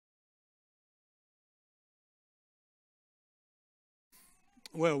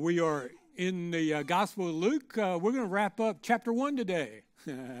Well, we are in the Gospel of Luke. We're going to wrap up chapter 1 today.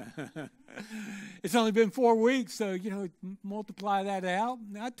 It's only been 4 weeks, so, multiply that out.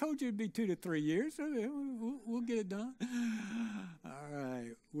 I told you it'd be 2 to 3 years, so we'll get it done. All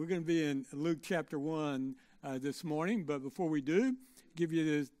right. We're going to be in Luke chapter 1 this morning, but before we do, give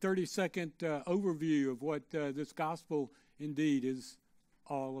you the 30-second overview of what this gospel indeed is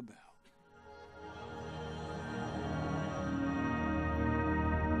all about.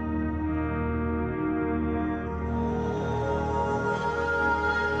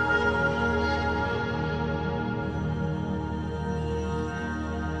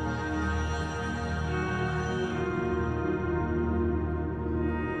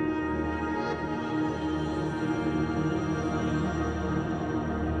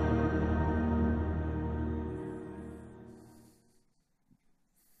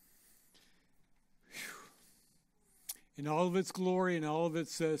 In all of its glory and all of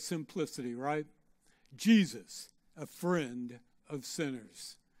its simplicity, right? Jesus, a friend of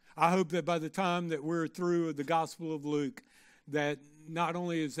sinners. I hope that by the time that we're through the Gospel of Luke, that not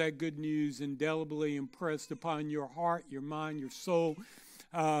only is that good news indelibly impressed upon your heart, your mind, your soul,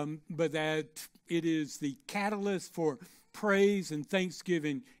 but that it is the catalyst for praise and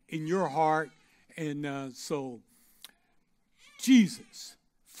thanksgiving in your heart and soul. Jesus,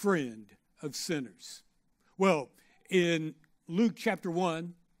 friend of sinners. Well, in Luke chapter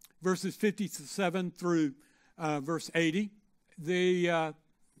 1, verses 57 through verse 80, the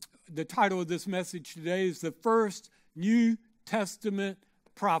title of this message today is The First New Testament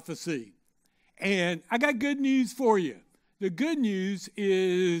Prophecy. And I got good news for you. The good news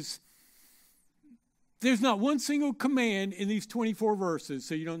is there's not one single command in these 24 verses,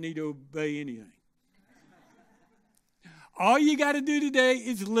 so you don't need to obey anything. All you got to do today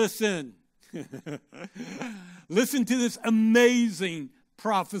is listen. Listen to this amazing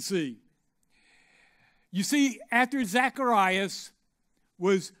prophecy. You see, after Zacharias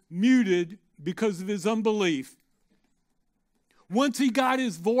was muted because of his unbelief, once he got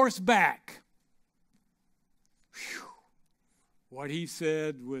his voice back, what he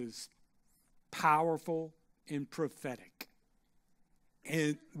said was powerful and prophetic.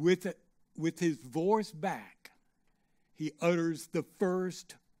 And with his voice back, he utters the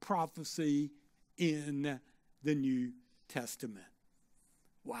first prophecy in the New Testament.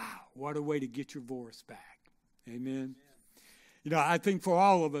 Wow, what a way to get your voice back. Amen. I think for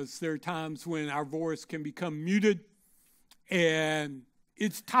all of us, there are times when our voice can become muted, and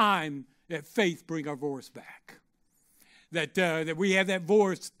it's time that faith bring our voice back. That we have that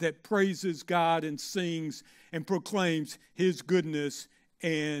voice that praises God and sings and proclaims His goodness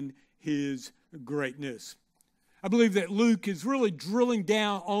and His greatness. I believe that Luke is really drilling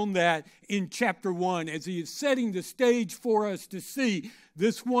down on that in chapter 1 as he is setting the stage for us to see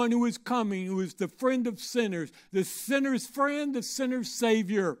this one who is coming, who is the friend of sinners, the sinner's friend, the sinner's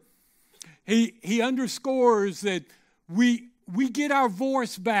savior. He underscores that we get our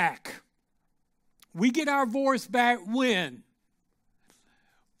voice back. We get our voice back when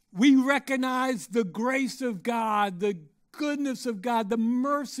we recognize the grace of God, the goodness of God, the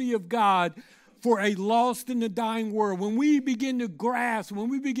mercy of God for a lost and a dying world. When we begin to grasp, when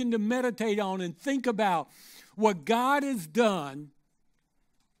we begin to meditate on and think about what God has done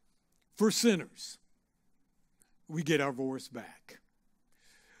for sinners, we get our voice back.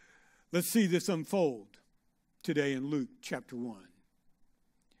 Let's see this unfold today in Luke chapter 1. I'm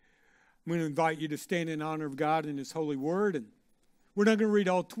going to invite you to stand in honor of God and His holy word. And we're not going to read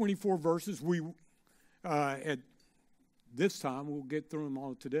all 24 verses. At this time, we'll get through them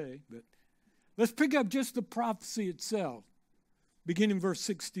all today, but let's pick up just the prophecy itself, beginning in verse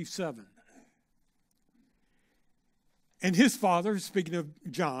 67. And his father, speaking of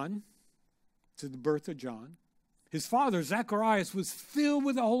John, to the birth of John, his father, Zacharias, was filled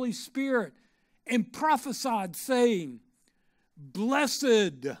with the Holy Spirit and prophesied, saying, Blessed,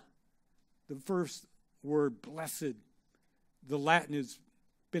 the first word, blessed, the Latin is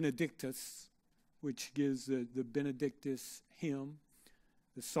benedictus, which gives the Benedictus hymn,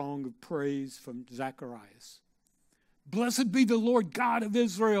 the song of praise from Zacharias. Blessed be the Lord God of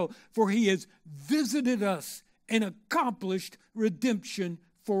Israel, for He has visited us and accomplished redemption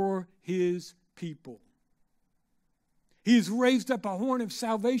for His people. He has raised up a horn of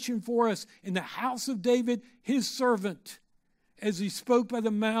salvation for us in the house of David, His servant, as He spoke by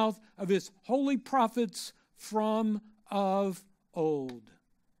the mouth of His holy prophets from of old.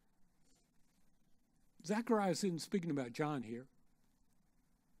 Zacharias isn't speaking about John here.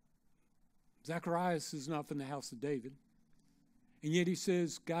 Zacharias is not from the house of David. And yet he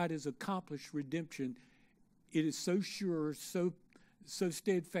says God has accomplished redemption. It is so sure, so so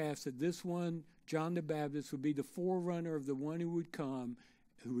steadfast that this one, John the Baptist, would be the forerunner of the one who would come,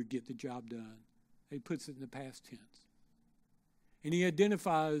 who would get the job done. He puts it in the past tense. And he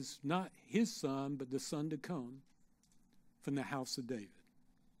identifies not his son, but the son to come from the house of David,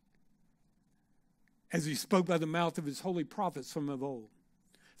 as he spoke by the mouth of his holy prophets from of old.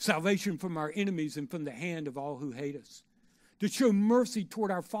 Salvation from our enemies and from the hand of all who hate us, to show mercy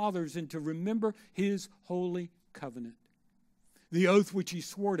toward our fathers and to remember his holy covenant, the oath which he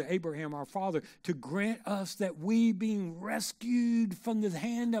swore to Abraham our father, to grant us that we, being rescued from the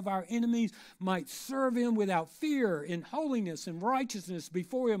hand of our enemies, might serve him without fear in holiness and righteousness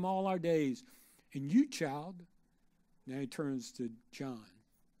before him all our days. And you, child, now he turns to John,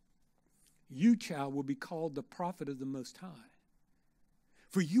 you, child, will be called the prophet of the Most High.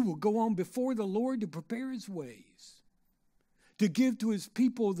 For you will go on before the Lord to prepare his ways, to give to his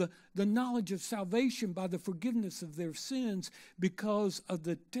people the knowledge of salvation by the forgiveness of their sins, because of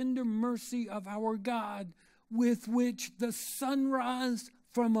the tender mercy of our God, with which the sunrise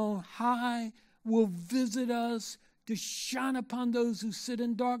from on high will visit us, to shine upon those who sit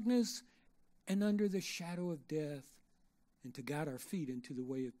in darkness and under the shadow of death, and to guide our feet into the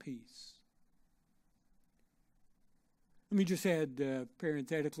way of peace. Let me just add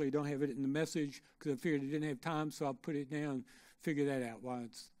parenthetically, don't have it in the message because I figured I didn't have time, so I'll put it down and figure that out.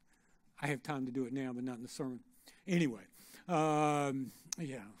 I have time to do it now, but not in the sermon. Anyway, I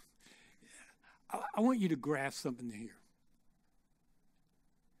want you to grasp something here.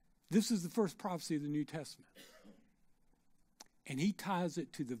 This is the first prophecy of the New Testament. And he ties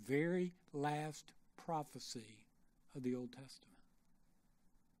it to the very last prophecy of the Old Testament.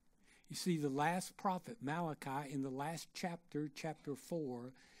 You see, the last prophet, Malachi, in the last chapter, chapter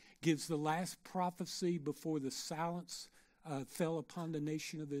 4, gives the last prophecy before the silence fell upon the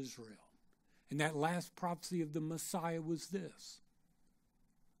nation of Israel. And that last prophecy of the Messiah was this: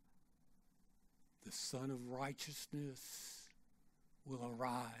 the Son of Righteousness will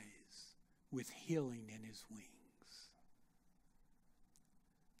arise with healing in his wings.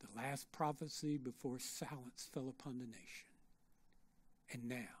 The last prophecy before silence fell upon the nation. And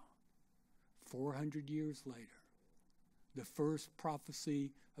now, 400 years later, the first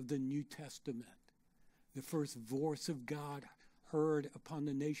prophecy of the New Testament, the first voice of God heard upon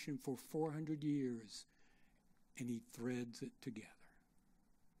the nation for 400 years, and he threads it together.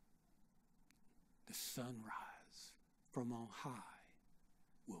 The sunrise from on high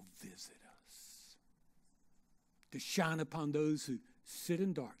will visit us, to shine upon those who sit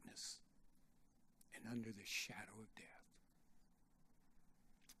in darkness and under the shadow of death.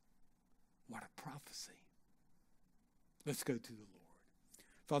 What a prophecy. Let's go to the Lord.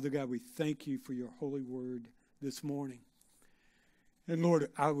 Father God, we thank you for your holy word this morning. And Lord,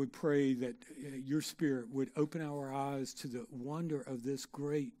 I would pray that your Spirit would open our eyes to the wonder of this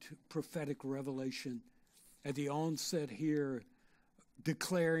great prophetic revelation at the onset here,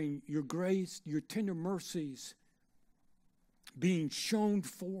 declaring your grace, your tender mercies being shown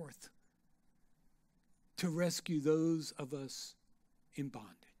forth to rescue those of us in bondage,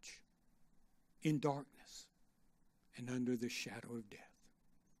 in darkness, and under the shadow of death.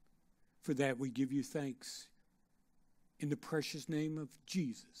 For that we give you thanks in the precious name of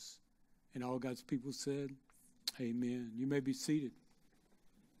Jesus. And all God's people said, amen. You may be seated.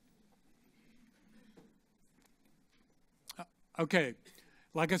 Okay,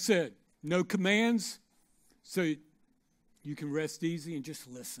 like I said, no commands, so you can rest easy and just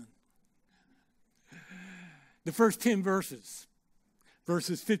listen. The first 10 verses,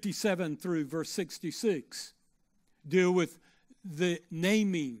 verses 57 through verse 66, deal with the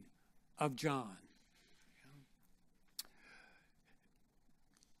naming of John.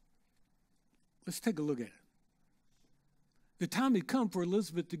 Let's take a look at it. The time had come for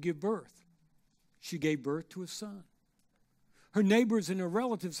Elizabeth to give birth. She gave birth to a son. Her neighbors and her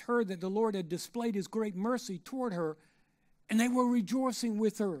relatives heard that the Lord had displayed his great mercy toward her, and they were rejoicing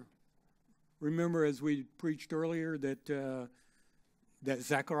with her. Remember, as we preached earlier, that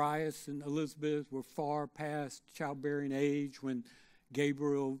Zacharias and Elizabeth were far past childbearing age when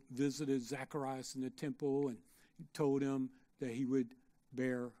Gabriel visited Zacharias in the temple and told him that he would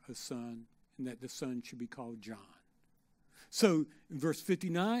bear a son and that the son should be called John. So in verse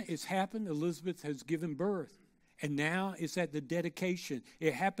 59, it's happened. Elizabeth has given birth. And now it's at the dedication.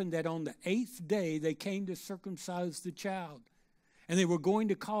 It happened that on the 8th day, they came to circumcise the child. And they were going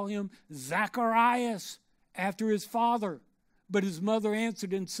to call him Zacharias after his father. But his mother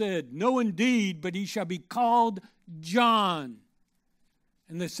answered and said, "No, indeed, but he shall be called John."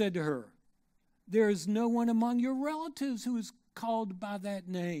 And they said to her, "There is no one among your relatives who is called by that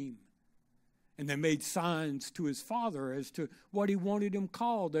name." And they made signs to his father as to what he wanted him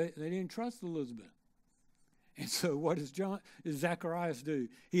called. They didn't trust Elizabeth. And so what does Zacharias do?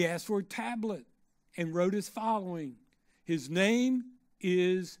 He asked for a tablet and wrote as following. His name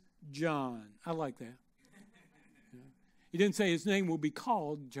is John. I like that. He didn't say his name will be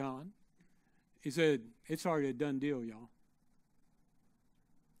called John. He said, it's already a done deal, y'all.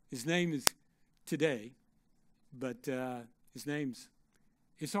 His name is today, but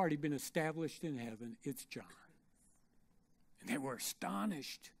it's already been established in heaven. It's John. And they were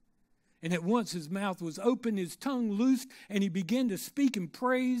astonished. And at once his mouth was open, his tongue loosed, and he began to speak in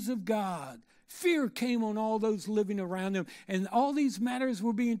praise of God. Fear came on all those living around them, and all these matters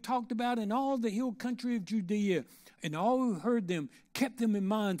were being talked about in all the hill country of Judea. And all who heard them kept them in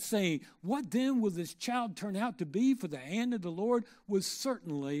mind, saying, what then will this child turn out to be? For the hand of the Lord was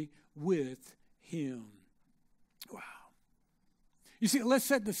certainly with him. Wow. You see, let's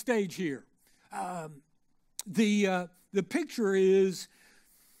set the stage here. The picture is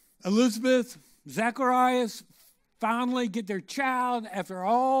Elizabeth, Zacharias finally get their child after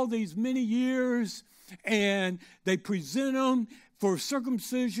all these many years, and they present him for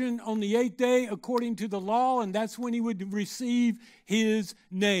circumcision on the 8th day according to the law, and that's when he would receive his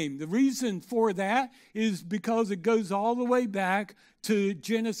name. The reason for that is because it goes all the way back to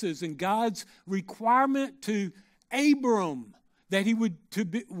Genesis and God's requirement to Abram that he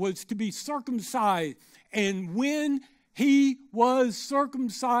was to be circumcised. And when he was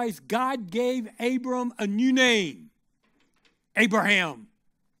circumcised, God gave Abram a new name, Abraham.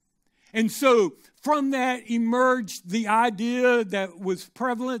 And so from that emerged the idea that was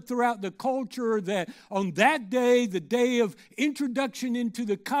prevalent throughout the culture that on that day, the day of introduction into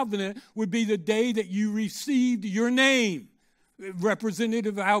the covenant, would be the day that you received your name,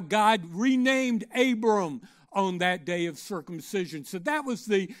 representative of how God renamed Abram on that day of circumcision. So that was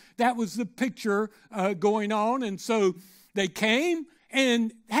the picture going on. And so they came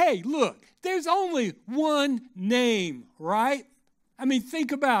and, hey, look, there's only one name, right? I mean,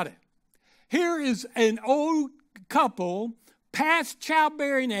 think about it. Here is an old couple past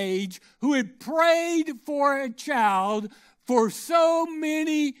childbearing age who had prayed for a child for so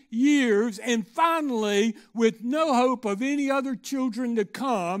many years, and finally, with no hope of any other children to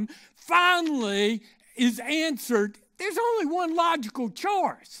come, finally is answered. There's only one logical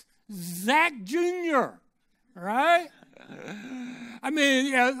choice, Zach Jr., right? I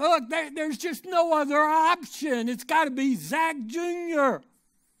mean, look, there's just no other option. It's got to be Zach Jr.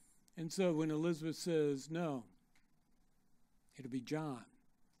 And so when Elizabeth says, no, it'll be John.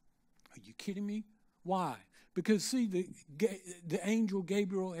 Are you kidding me? Why? Because, see, the angel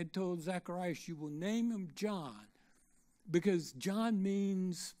Gabriel had told Zacharias, you will name him John. Because John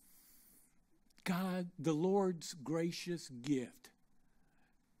means God, the Lord's gracious gift.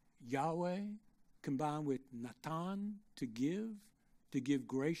 Yahweh combined with Natan, to give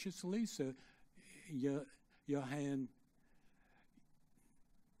graciously. So your hand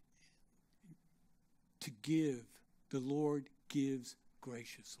to give, the Lord gives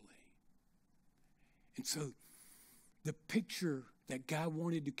graciously. And so the picture that God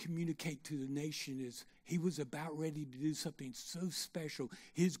wanted to communicate to the nation is he was about ready to do something so special.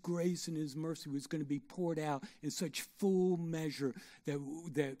 His grace and his mercy was going to be poured out in such full measure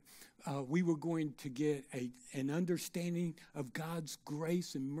that we were going to get an understanding of God's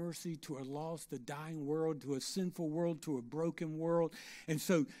grace and mercy to a lost, a dying world, to a sinful world, to a broken world. And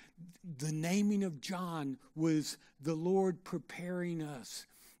so the naming of John was the Lord preparing us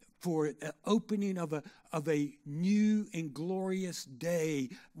for the opening of a new and glorious day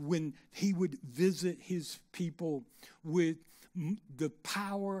when he would visit his people with the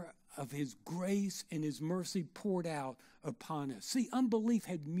power of his grace and his mercy poured out upon us. See, unbelief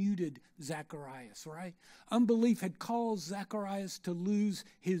had muted Zacharias, right? Unbelief had caused Zacharias to lose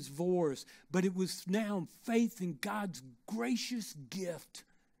his voice, but it was now faith in God's gracious gift.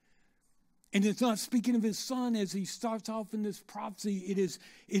 And it's not speaking of his son as he starts off in this prophecy. It is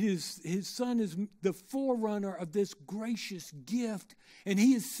his son is the forerunner of this gracious gift. And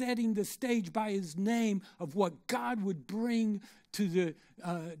he is setting the stage by his name of what God would bring to the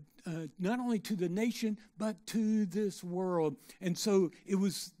not only to the nation, but to this world. And so it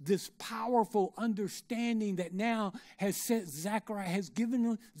was this powerful understanding that now has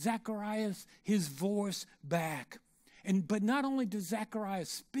given Zacharias his voice back. But not only does Zacharias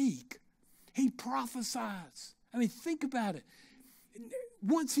speak, he prophesies. I mean, think about it.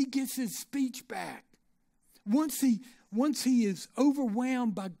 Once he gets his speech back, once he is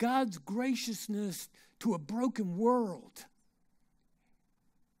overwhelmed by God's graciousness to a broken world,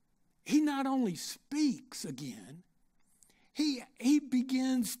 he not only speaks again, he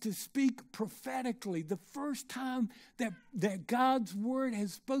begins to speak prophetically. The first time that God's word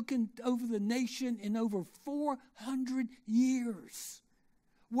has spoken over the nation in over 400 years.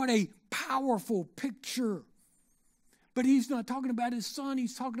 What a powerful picture. But he's not talking about his son.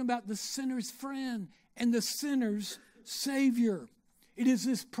 He's talking about the sinner's friend and the sinner's Savior. It is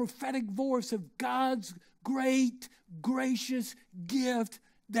this prophetic voice of God's great, gracious gift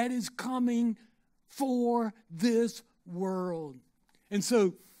that is coming for this world. And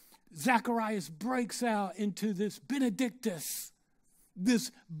so Zacharias breaks out into this Benedictus,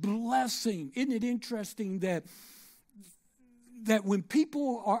 this blessing. Isn't it interesting that when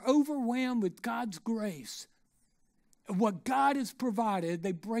people are overwhelmed with God's grace, what God has provided,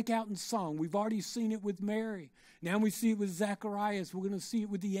 they break out in song. We've already seen it with Mary. Now we see it with Zacharias. We're going to see it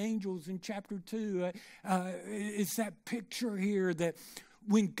with the angels in chapter 2. It's that picture here that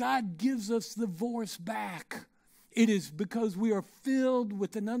when God gives us the voice back, it is because we are filled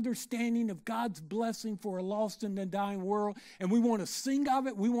with an understanding of God's blessing for a lost and a dying world, and we want to sing of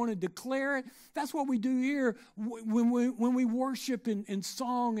it. We want to declare it. That's what we do here when we worship in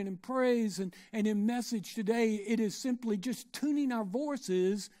song and in praise and in message today. It is simply just tuning our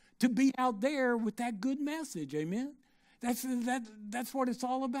voices to be out there with that good message. Amen? That's what it's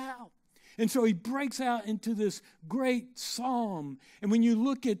all about. And so he breaks out into this great psalm. And when you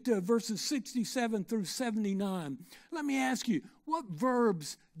look at verses 67 through 79, let me ask you, what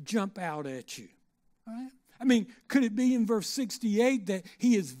verbs jump out at you? All right? I mean, could it be in verse 68 that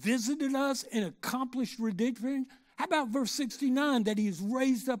he has visited us and accomplished redemption? How about verse 69 that he has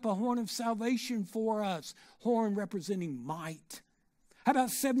raised up a horn of salvation for us, horn representing might? How about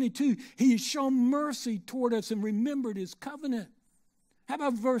 72? He has shown mercy toward us and remembered his covenant. How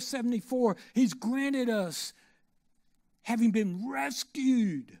about verse 74? He's granted us, having been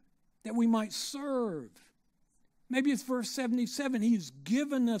rescued, that we might serve. Maybe it's verse 77. He's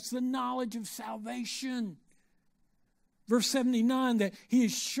given us the knowledge of salvation. Verse 79, that he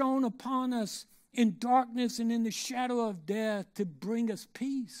has shone upon us in darkness and in the shadow of death to bring us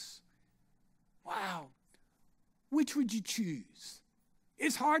peace. Wow. Which would you choose?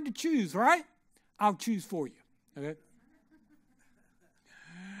 It's hard to choose, right? I'll choose for you. Okay?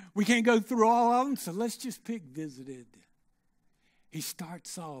 We can't go through all of them, so let's just pick visited. He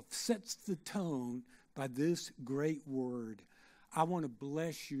starts off, sets the tone by this great word. I want to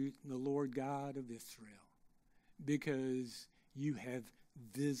bless you, the Lord God of Israel, because you have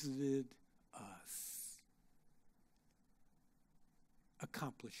visited us,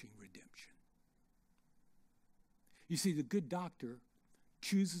 accomplishing redemption. You see, the good doctor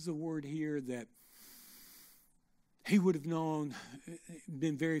chooses a word here that he would have known,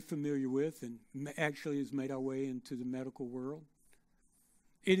 been very familiar with, and actually has made our way into the medical world.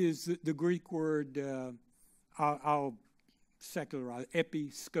 It is the Greek word, I'll secularize,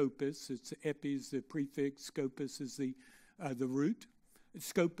 episcopus. It's epi is the prefix, scopus is the root.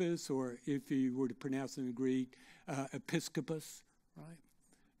 Scopus, or if you were to pronounce it in Greek, episcopus, right?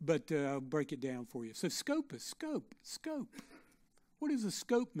 But I'll break it down for you. So scopus, scope. What does a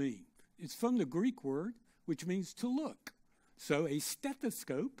scope mean? It's from the Greek word, which means to look. So a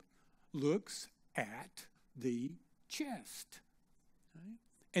stethoscope looks at the chest. Right?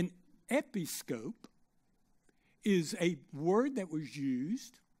 An episcope is a word that was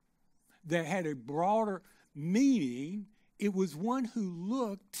used that had a broader meaning. It was one who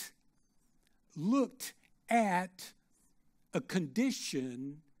looked at a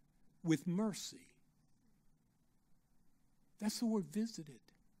condition with mercy. That's the word visited.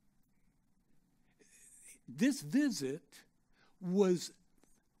 This visit was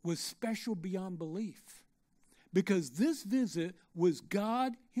special beyond belief, because this visit was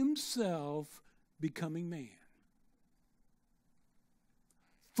God himself becoming man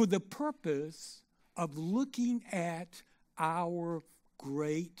for the purpose of looking at our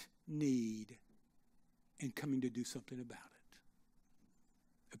great need and coming to do something about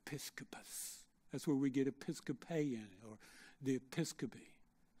it. Episcopus. That's where we get Episcopalian or the Episcopi.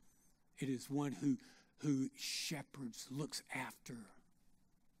 It is one who shepherds, looks after.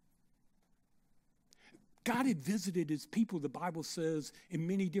 God had visited his people, the Bible says, in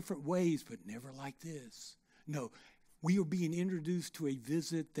many different ways, but never like this. No, we are being introduced to a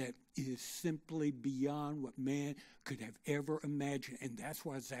visit that is simply beyond what man could have ever imagined, and that's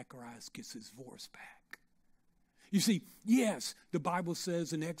why Zacharias gets his voice back. You see, yes, the Bible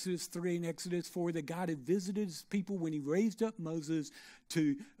says in Exodus 3 and Exodus 4 that God had visited his people when he raised up Moses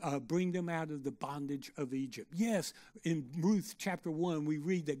to bring them out of the bondage of Egypt. Yes, in Ruth chapter 1, we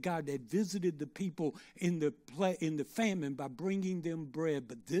read that God had visited the people in the famine by bringing them bread.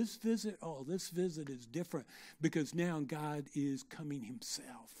 But this visit is different because now God is coming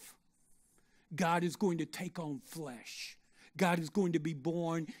himself. God is going to take on flesh. God is going to be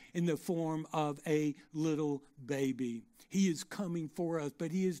born in the form of a little baby. He is coming for us,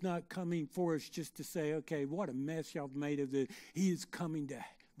 but he is not coming for us just to say, okay, what a mess y'all made of this. He is coming to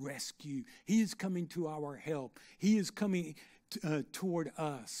rescue. He is coming to our help. He is coming toward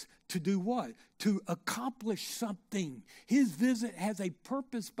us to do what? To accomplish something. His visit has a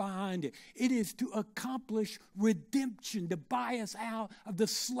purpose behind it. It is to accomplish redemption, to buy us out of the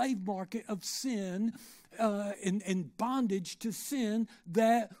slave market of sin and bondage to sin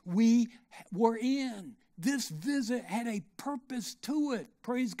that we were in. This visit had a purpose to it.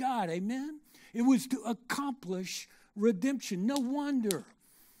 Praise God. Amen. It was to accomplish redemption. No wonder.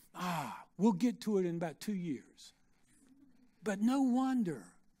 We'll get to it in about 2 years. But no wonder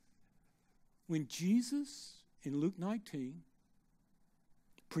when Jesus in Luke 19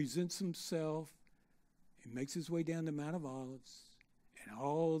 presents himself and makes his way down the Mount of Olives, and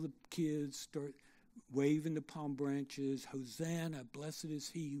all the kids start waving the palm branches, Hosanna, blessed is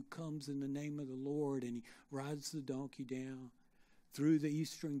he who comes in the name of the Lord, and he rides the donkey down through the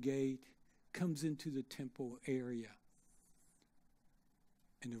eastern gate, comes into the temple area,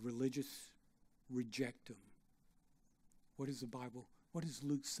 and the religious reject him. What does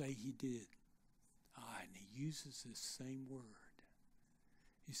Luke say he did? And he uses this same word.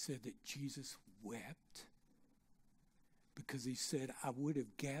 He said that Jesus wept because he said, I would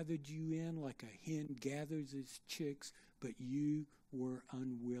have gathered you in like a hen gathers its chicks, but you were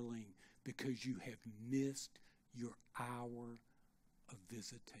unwilling because you have missed your hour of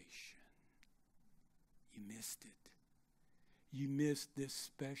visitation. You missed it. You missed this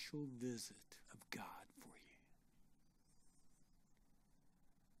special visit of God for you.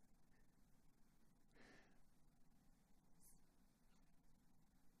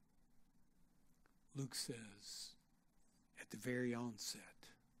 Luke says at the very onset,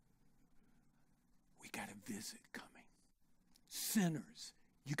 we got a visit coming. Sinners,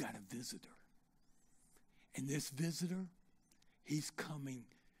 you got a visitor. And this visitor, he's coming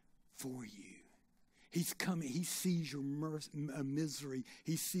for you. He's coming. He sees your misery.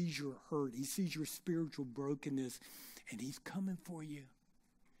 He sees your hurt. He sees your spiritual brokenness. And he's coming for you.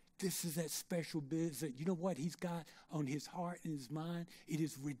 This is that special visit. You know what he's got on his heart and his mind? It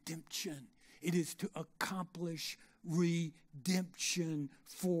is redemption. It is to accomplish redemption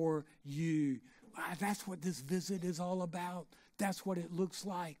for you. That's what this visit is all about. That's what it looks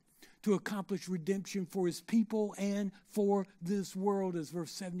like. To accomplish redemption for his people and for this world, as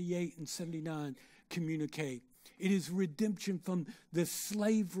verse 78 and 79 communicate. It is redemption from the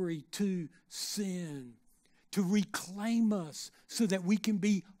slavery to sin, to reclaim us so that we can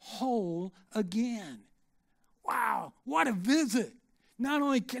be whole again. Wow, what a visit. Not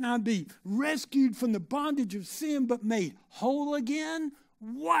only can I be rescued from the bondage of sin, but made whole again.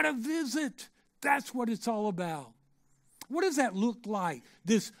 What a visit. That's what it's all about. What does that look like,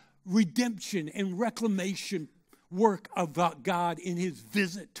 this redemption and reclamation work of God in his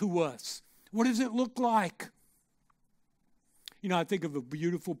visit to us? What does it look like? You know, I think of a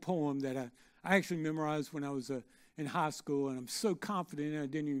beautiful poem that I actually memorized when I was in high school, and I'm so confident I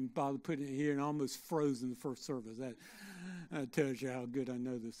didn't even bother putting it here, and I almost froze in the first service. That tells you how good I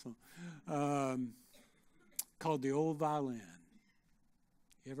know this song. Called The Old Violin.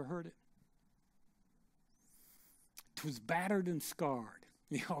 You ever heard it? 'Twas battered and scarred.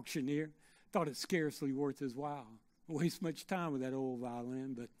 The auctioneer thought it scarcely worth his while. Waste much time with that old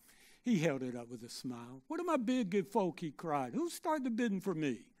violin, but he held it up with a smile. What am I bid, good folk, he cried. Who'll start the bidding for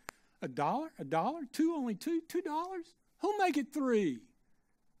me? $1? $1? Two? Only two? $2? Who'll make it $3?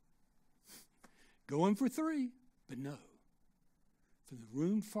 Going for $3, but no. From the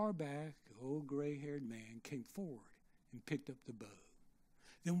room far back, the old gray-haired man came forward and picked up the bow.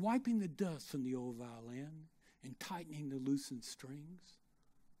 Then wiping the dust from the old violin and tightening the loosened strings,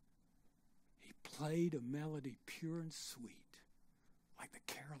 he played a melody pure and sweet, like the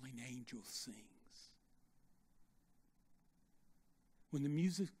caroling angel sings. When the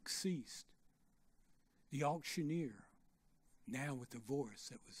music ceased, the auctioneer, now with a voice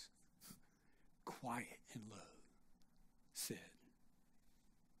that was quiet and low, said,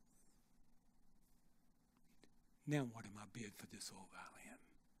 "Now what am I bid for this old violin?"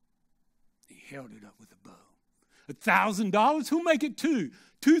 He held it up with a bow. $1,000, who'll make it 2?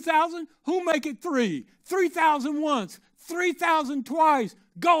 2,000, who'll make it 3? 3,000 once, 3,000 twice.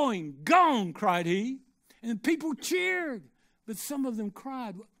 Going, gone, cried he. And the people cheered, but some of them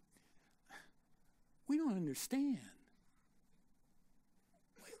cried, we don't understand.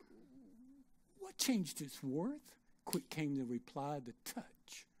 What changed its worth? Quick came the reply, the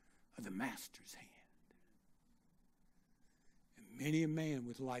touch of the master's hand. And many a man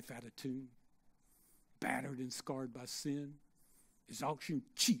with life out of tune, battered and scarred by sin, is auctioned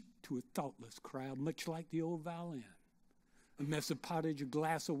cheap to a thoughtless crowd, much like the old violin. A mess of pottage, a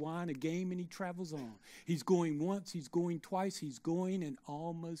glass of wine, a game, and he travels on. He's going once, he's going twice, he's going and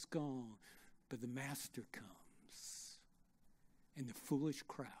almost gone. But the master comes, and the foolish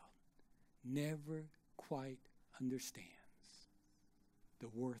crowd never quite understands the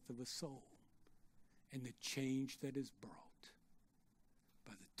worth of a soul and the change that is brought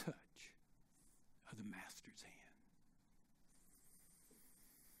by the touch of the master's hand.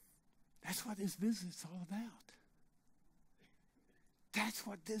 That's what this visit's all about. That's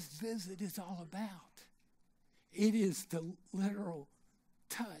what this visit is all about. It is the literal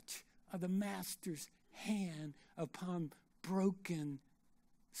touch of the master's hand upon broken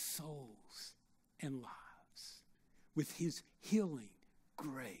souls and lives with his healing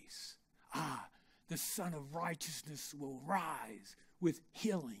grace. The Son of Righteousness will rise with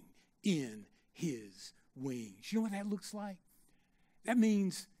healing in his wings. You know what that looks like? That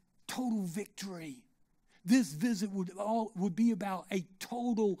means total victory. This visit would be about a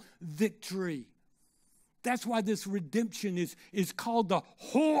total victory. That's why this redemption is called the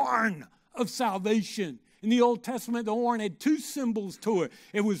horn of salvation. In the Old Testament, the horn had 2 symbols to it.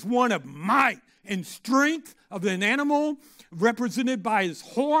 It was one of might and strength of an animal represented by his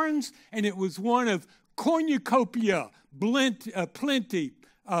horns, and it was one of cornucopia, plenty,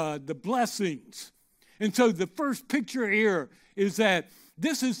 the blessings. And so the first picture here is that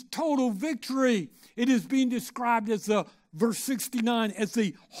this is total victory. It is being described as verse 69, as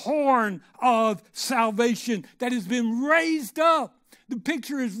the horn of salvation that has been raised up. The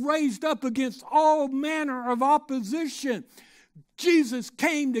picture is raised up against all manner of opposition. Jesus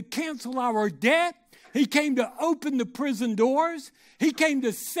came to cancel our debt. He came to open the prison doors. He came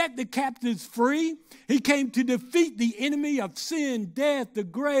to set the captives free. He came to defeat the enemy of sin, death, the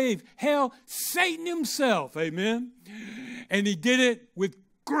grave, hell, Satan himself. Amen. And he did it with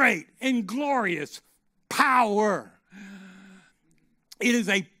great and glorious power. It is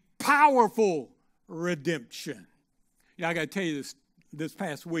a powerful redemption. You know, I got to tell you this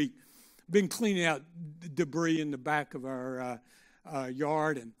past week, been cleaning out debris in the back of our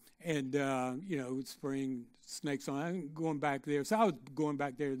yard, and spring snakes on. I'm going back there, so I was going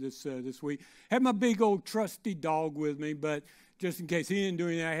back there this week. Had my big old trusty dog with me, but just in case he didn't do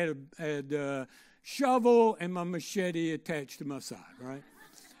anything, I had a shovel and my machete attached to my side, right?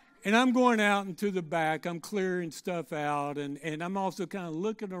 And I'm going out into the back. I'm clearing stuff out, and I'm also kind of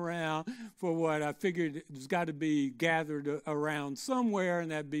looking around for what I figured there's got to be gathered around somewhere,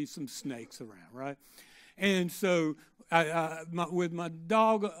 and that'd be some snakes around, right? And so with my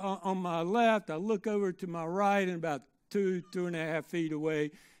dog on my left, I look over to my right, and about 2.5 feet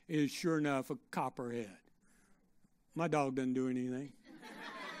away is, sure enough, a copperhead. My dog doesn't do anything.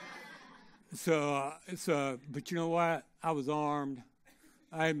 But you know what? I was armed.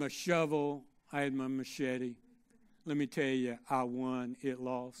 I had my shovel. I had my machete. Let me tell you, I won. It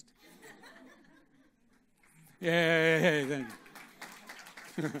lost. Yeah, thank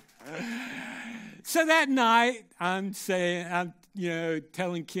you. So that night, I'm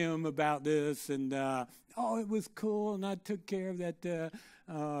telling Kim about this, and it was cool, and I took care of that.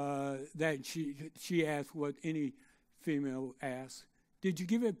 That she asked what any female asks: did you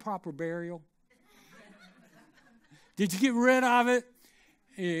give it proper burial? Did you get rid of it?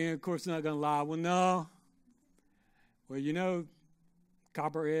 And of course, I'm not going to lie. Well, no. Well,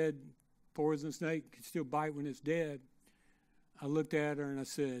 copperhead, poison snake, can still bite when it's dead. I looked at her and I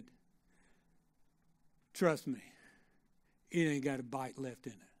said, trust me, it ain't got a bite left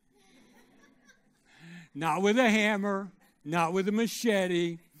in it. Not with a hammer, not with a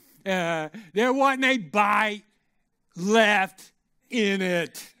machete. There wasn't a bite left in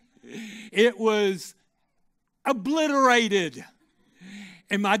it. It was obliterated.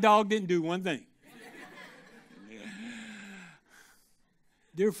 And my dog didn't do one thing.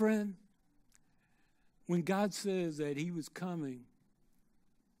 Dear friend, when God says that he was coming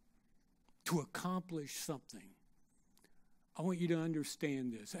to accomplish something, I want you to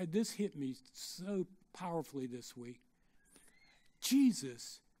understand this. This hit me so powerfully this week.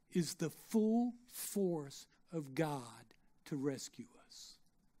 Jesus is the full force of God to rescue us.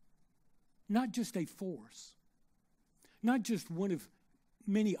 Not just a force, not just one of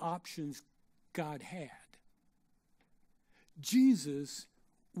many options God had. Jesus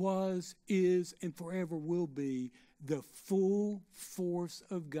was, is, and forever will be the full force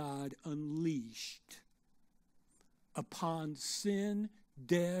of God unleashed upon sin,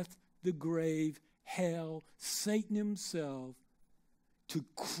 death, the grave, hell, Satan himself, to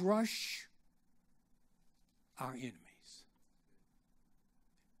crush our enemies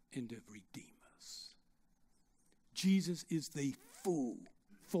and to redeem us. Jesus is the full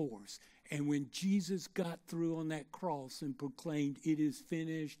force. And when Jesus got through on that cross and proclaimed, "It is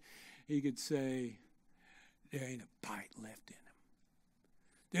finished," he could say, there ain't a bite left in him.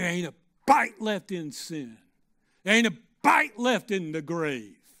 There ain't a bite left in sin. There ain't a bite left in the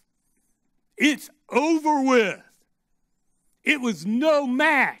grave. It's over with. It was no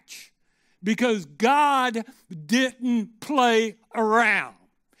match because God didn't play around.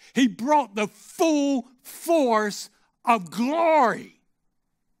 He brought the full force of glory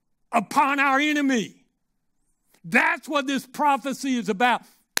upon our enemy. That's what this prophecy is about.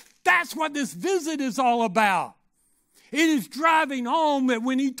 That's what this visit is all about. It is driving home that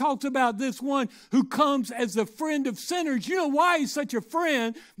when he talks about this one who comes as a friend of sinners, you know why he's such a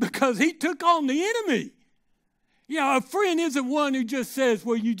friend? Because he took on the enemy. You know, a friend isn't one who just says,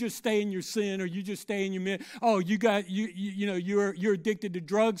 well, you just stay in your sin or you just stay in your sin. Oh, you're addicted to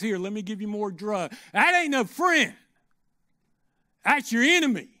drugs. Here, let me give you more drugs. That ain't a friend. That's your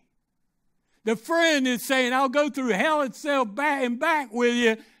enemy. The friend is saying, I'll go through hell itself back and back with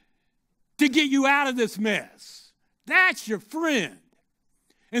you to get you out of this mess. That's your friend.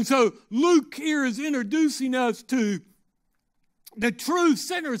 And so Luke here is introducing us to the true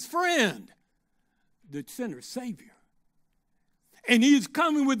sinner's friend, the sinner's Savior. And he is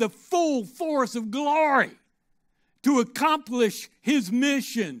coming with the full force of glory to accomplish his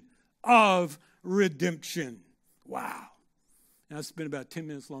mission of redemption. Wow. Now, I spent about 10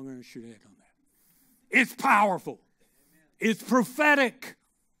 minutes longer than I should have on that. It's powerful. It's prophetic.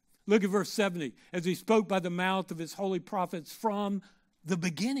 Look at verse 70. As he spoke by the mouth of his holy prophets from the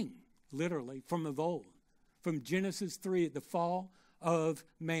beginning, literally, from of old. From Genesis 3 at the fall of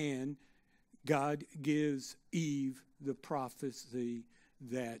man, God gives Eve the prophecy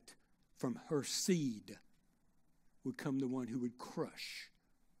that from her seed would come the one who would crush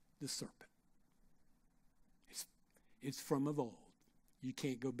the serpent. It's from of old. You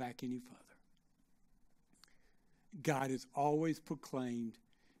can't go back any further. God has always proclaimed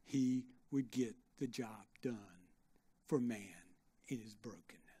he would get the job done for man in his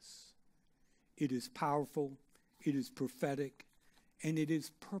brokenness. It is powerful, it is prophetic, and it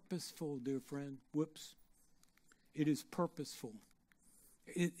is purposeful, dear friend. It is purposeful.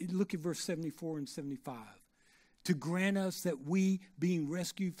 Look at verse 74 and 75. To grant us that we, being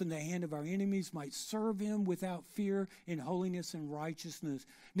rescued from the hand of our enemies, might serve him without fear in holiness and righteousness.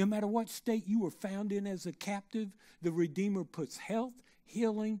 No matter what state you were found in as a captive, the Redeemer puts health,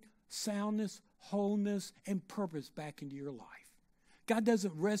 healing, soundness, wholeness, and purpose back into your life. God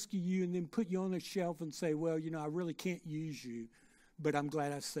doesn't rescue you and then put you on a shelf and say, well, I really can't use you, but I'm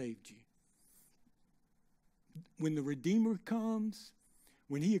glad I saved you. When the Redeemer comes,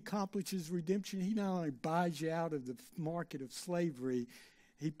 when he accomplishes redemption, he not only buys you out of the market of slavery,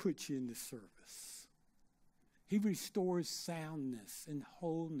 he puts you into service. He restores soundness and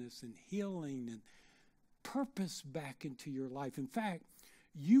wholeness and healing and purpose back into your life. In fact,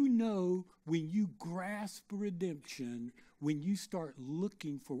 when you grasp redemption, when you start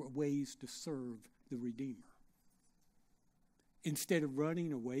looking for ways to serve the Redeemer. Instead of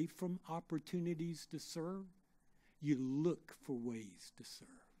running away from opportunities to serve, you look for ways to serve.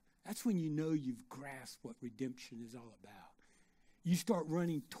 That's when you know you've grasped what redemption is all about. You start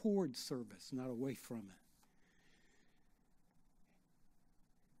running towards service, not away from it.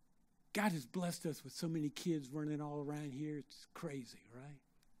 God has blessed us with so many kids running all around here. It's crazy, right?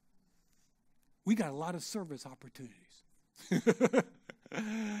 We got a lot of service opportunities.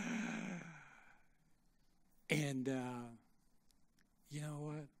 And you know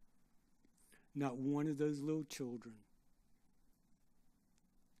what? Not one of those little children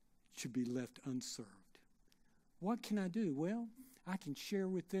should be left unserved. What can I do? Well, I can share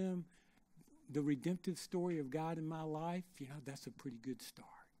with them the redemptive story of God in my life. That's a pretty good start.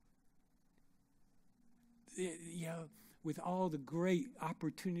 With all the great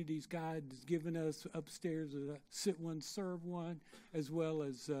opportunities God has given us upstairs, sit one, serve one, as well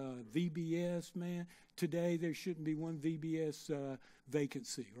as VBS, man. Today there shouldn't be one VBS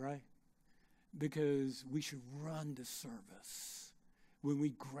vacancy, right? Because we should run to service when we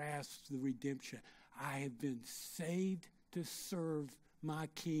grasp the redemption. I have been saved to serve my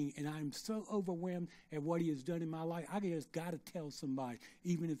King, and I'm so overwhelmed at what he has done in my life. I just got to tell somebody,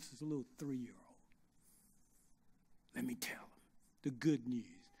 even if it's a little 3-year-old. Let me tell them the good news.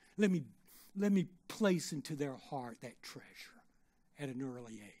 Let me place into their heart that treasure at an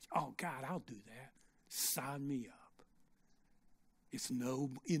early age. Oh, God, I'll do that. Sign me up. It's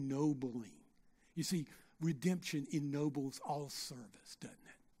ennobling. You see, redemption ennobles all service, doesn't it?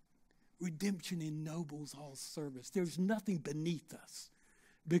 Redemption ennobles all service. There's nothing beneath us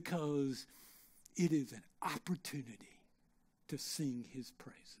because it is an opportunity to sing his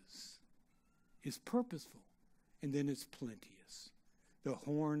praises. It's purposeful, and then it's plenteous. The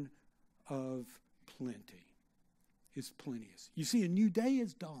horn of plenty is plenteous. You see, a new day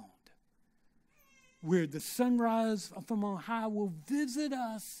has dawned where the sunrise from on high will visit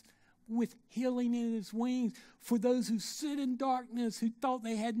us with healing in his wings. For those who sit in darkness, who thought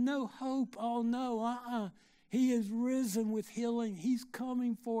they had no hope, oh no, he is risen with healing. He's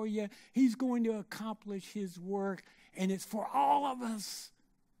coming for you. He's going to accomplish his work. And it's for all of us,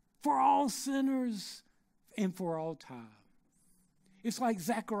 for all sinners, and for all time. It's like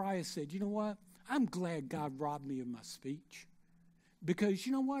Zechariah said, you know what? I'm glad God robbed me of my speech. Because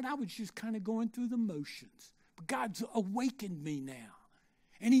you know what? I was just kind of going through the motions. But God's awakened me now.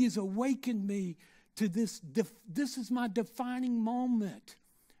 And he has awakened me to this. This is my defining moment.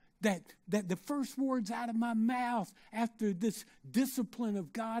 That the first words out of my mouth after this discipline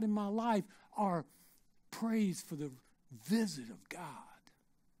of God in my life are praise for the visit of God.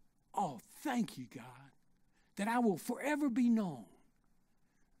 Oh, thank you, God, that I will forever be known.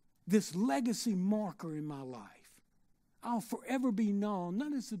 This legacy marker in my life. I'll forever be known,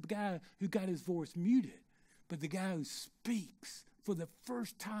 not as the guy who got his voice muted, but the guy who speaks for the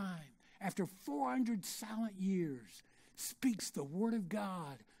first time after 400 silent years, speaks the word of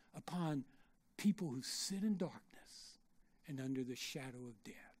God upon people who sit in darkness and under the shadow of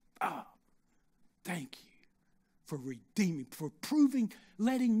death. Oh, thank you for redeeming, for proving,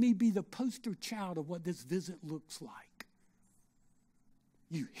 letting me be the poster child of what this visit looks like.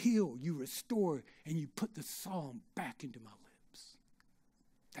 You heal, you restore, and you put the song back into my lips.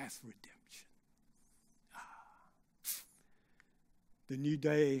 That's redemption. The new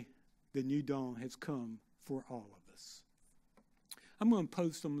day, the new dawn has come for all of us. I'm going to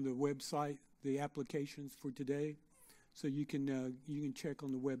post on the website the applications for today, so you can check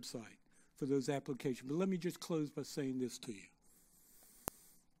on the website for those applications. But let me just close by saying this to you.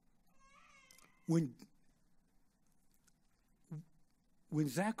 When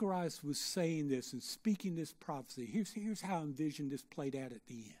Zacharias was saying this and speaking this prophecy, here's how I envision this played out at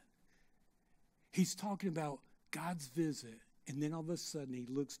the end. He's talking about God's visit, and then all of a sudden he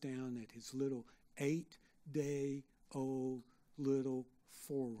looks down at his little 8-day-old little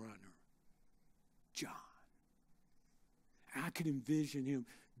forerunner, John. I could envision him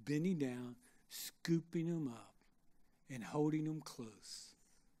bending down, scooping him up, and holding him close,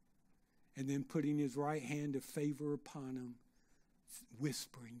 and then putting his right hand of favor upon him,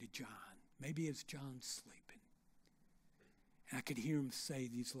 whispering to John, maybe as John's sleeping. And I could hear him say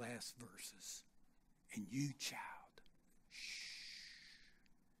these last verses. And you, child,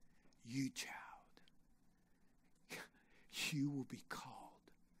 you, child, you will be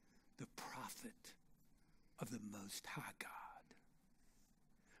called the prophet of the Most High God.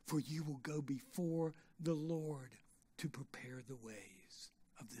 For you will go before the Lord to prepare the ways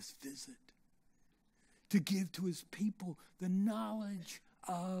of this visit, to give to his people the knowledge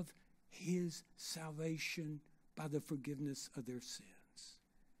of his salvation by the forgiveness of their sins,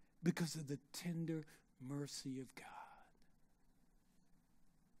 because of the tender mercy of God,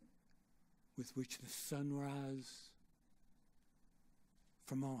 with which the sunrise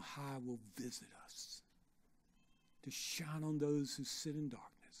from on high will visit us, to shine on those who sit in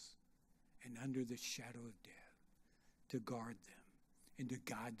darkness and under the shadow of death, to guard them and to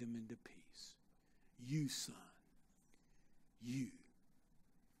guide them into peace. You, son, you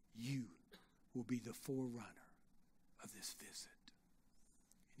will be the forerunner of this visit.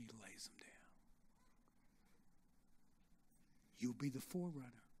 And he lays them down. You'll be the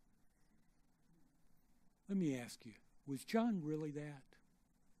forerunner. Let me ask you, was John really that?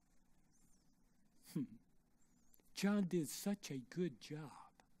 John did such a good job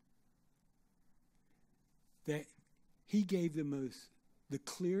that he gave the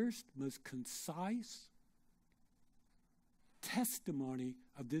clearest, most concise testimony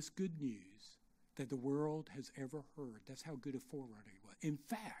of this good news that the world has ever heard. That's how good a forerunner he was. In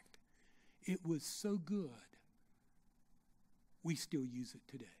fact, it was so good, we still use it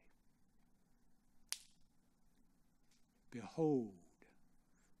today. Behold,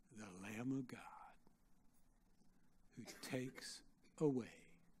 the Lamb of God who takes away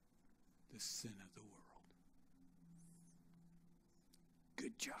the sin of the world.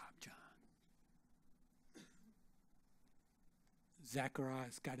 Good job, John.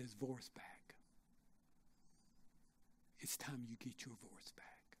 Zacharias got his voice back. It's time you get your voice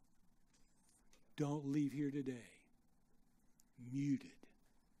back. Don't leave here today muted.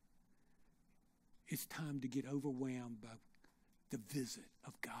 It's time to get overwhelmed by the visit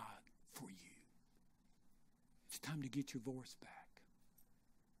of God for you. It's time to get your voice back.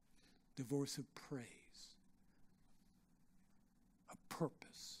 The voice of praise, of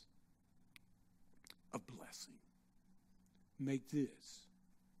purpose, of blessing. Make this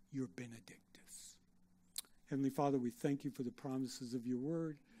your Benedictus. Heavenly Father, we thank you for the promises of your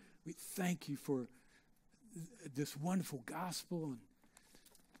word. We thank you for this wonderful gospel and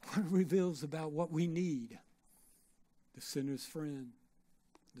what it reveals about what we need. The sinner's friend,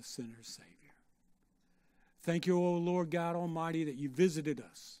 the sinner's Savior. Thank you, O Lord God Almighty, that you visited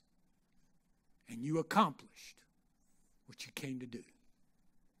us and you accomplished what you came to do.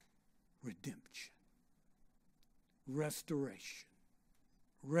 Redemption, restoration,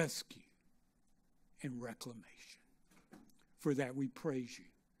 rescue, and reclamation. For that we praise you,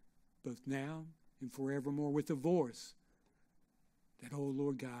 both now and forevermore, with a voice that, oh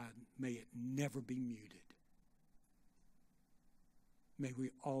Lord God, may it never be muted. May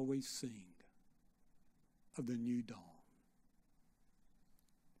we always sing of the new dawn.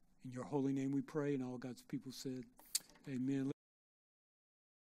 In your holy name we pray, and all God's people said, amen.